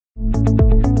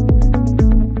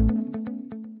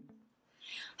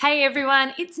Hey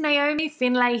everyone, it's Naomi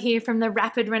Finlay here from the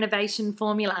Rapid Renovation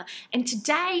Formula, and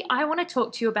today I want to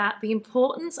talk to you about the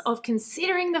importance of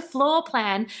considering the floor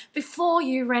plan before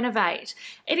you renovate.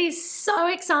 It is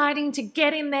so exciting to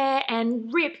get in there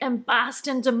and rip and bust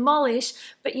and demolish,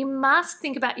 but you must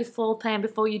think about your floor plan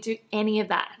before you do any of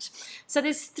that. So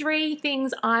there's three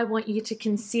things I want you to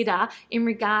consider in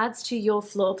regards to your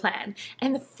floor plan.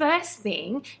 And the first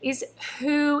thing is,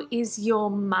 who is your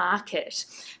market?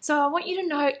 So I want you to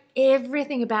know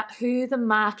everything about who the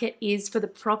market is for the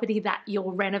property that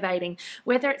you're renovating,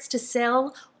 whether it's to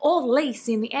sell or lease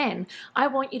in the end. I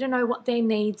want you to know what their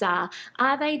needs are.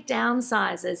 Are they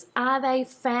downsizers? Are they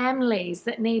families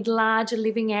that need larger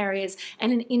living areas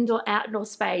and an indoor-outdoor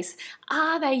space?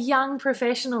 Are they young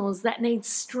professionals that need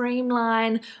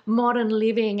streamlined modern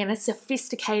living and a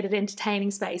sophisticated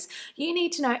entertaining space? You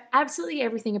need to know absolutely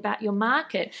everything about your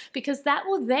market, because that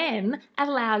will then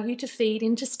allow you to feed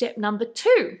into step number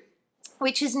 2,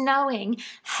 which is knowing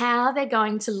how they're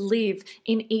going to live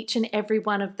in each and every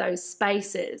one of those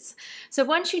spaces. So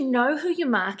once you know who your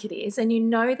market is and you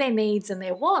know their needs and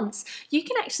their wants, you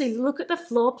can actually look at the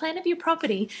floor plan of your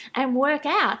property and work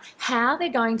out how they're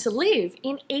going to live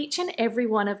in each and every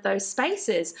one of those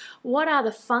spaces. What are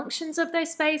the functions of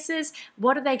those spaces?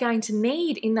 What are they going to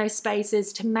need in those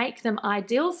spaces to make them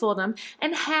ideal for them?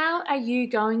 And how are you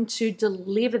going to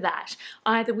deliver that,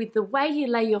 either with the way you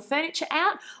lay your furniture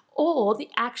out or the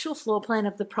actual floor plan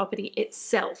of the property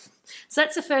itself. So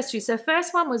that's the first two. So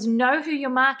first one was know who your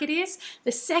market is.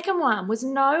 The second one was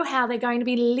know how they're going to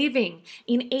be living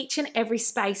in each and every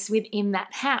space within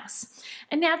that house.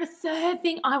 And now the third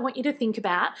thing I want you to think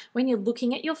about when you're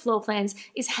looking at your floor plans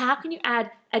is, how can you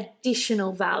add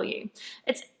additional value?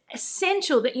 It's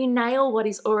essential that you nail what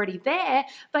is already there,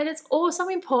 but it's also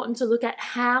important to look at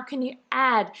how can you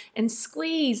add and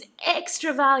squeeze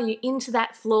extra value into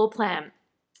that floor plan.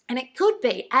 And it could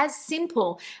be as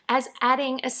simple as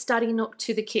adding a study nook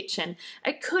to the kitchen.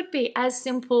 It could be as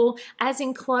simple as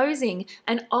enclosing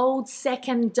an old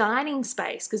second dining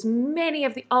space, because many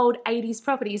of the old 80s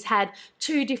properties had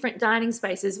 2 different dining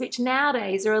spaces, which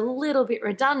nowadays are a little bit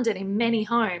redundant in many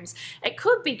homes. It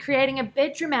could be creating a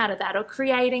bedroom out of that, or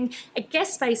creating a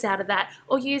guest space out of that,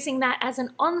 or using that as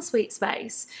an ensuite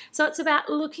space. So it's about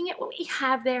looking at what we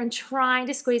have there and trying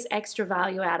to squeeze extra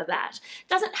value out of that. It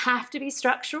doesn't have to be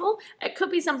structural. It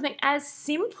could be something as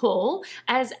simple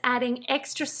as adding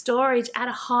extra storage at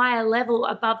a higher level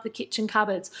above the kitchen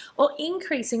cupboards, or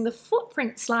increasing the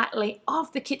footprint slightly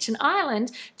of the kitchen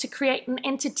island to create an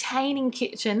entertaining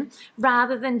kitchen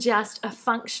rather than just a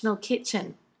functional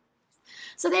kitchen.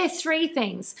 So there are 3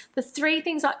 things. The 3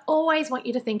 things I always want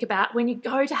you to think about when you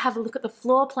go to have a look at the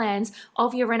floor plans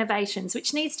of your renovations,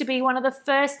 which needs to be one of the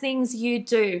first things you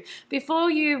do.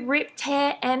 Before you rip,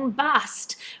 tear and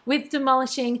bust with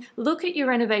demolishing, look at your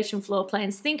renovation floor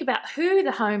plans. Think about who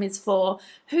the home is for,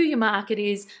 who your market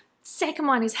is. Second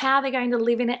one is how they're going to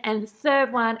live in it. And the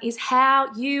third one is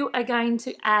how you are going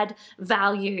to add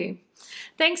value.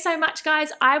 Thanks so much,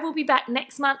 guys. I will be back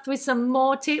next month with some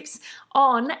more tips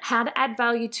on how to add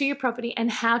value to your property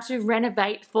and how to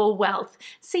renovate for wealth.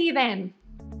 See you then.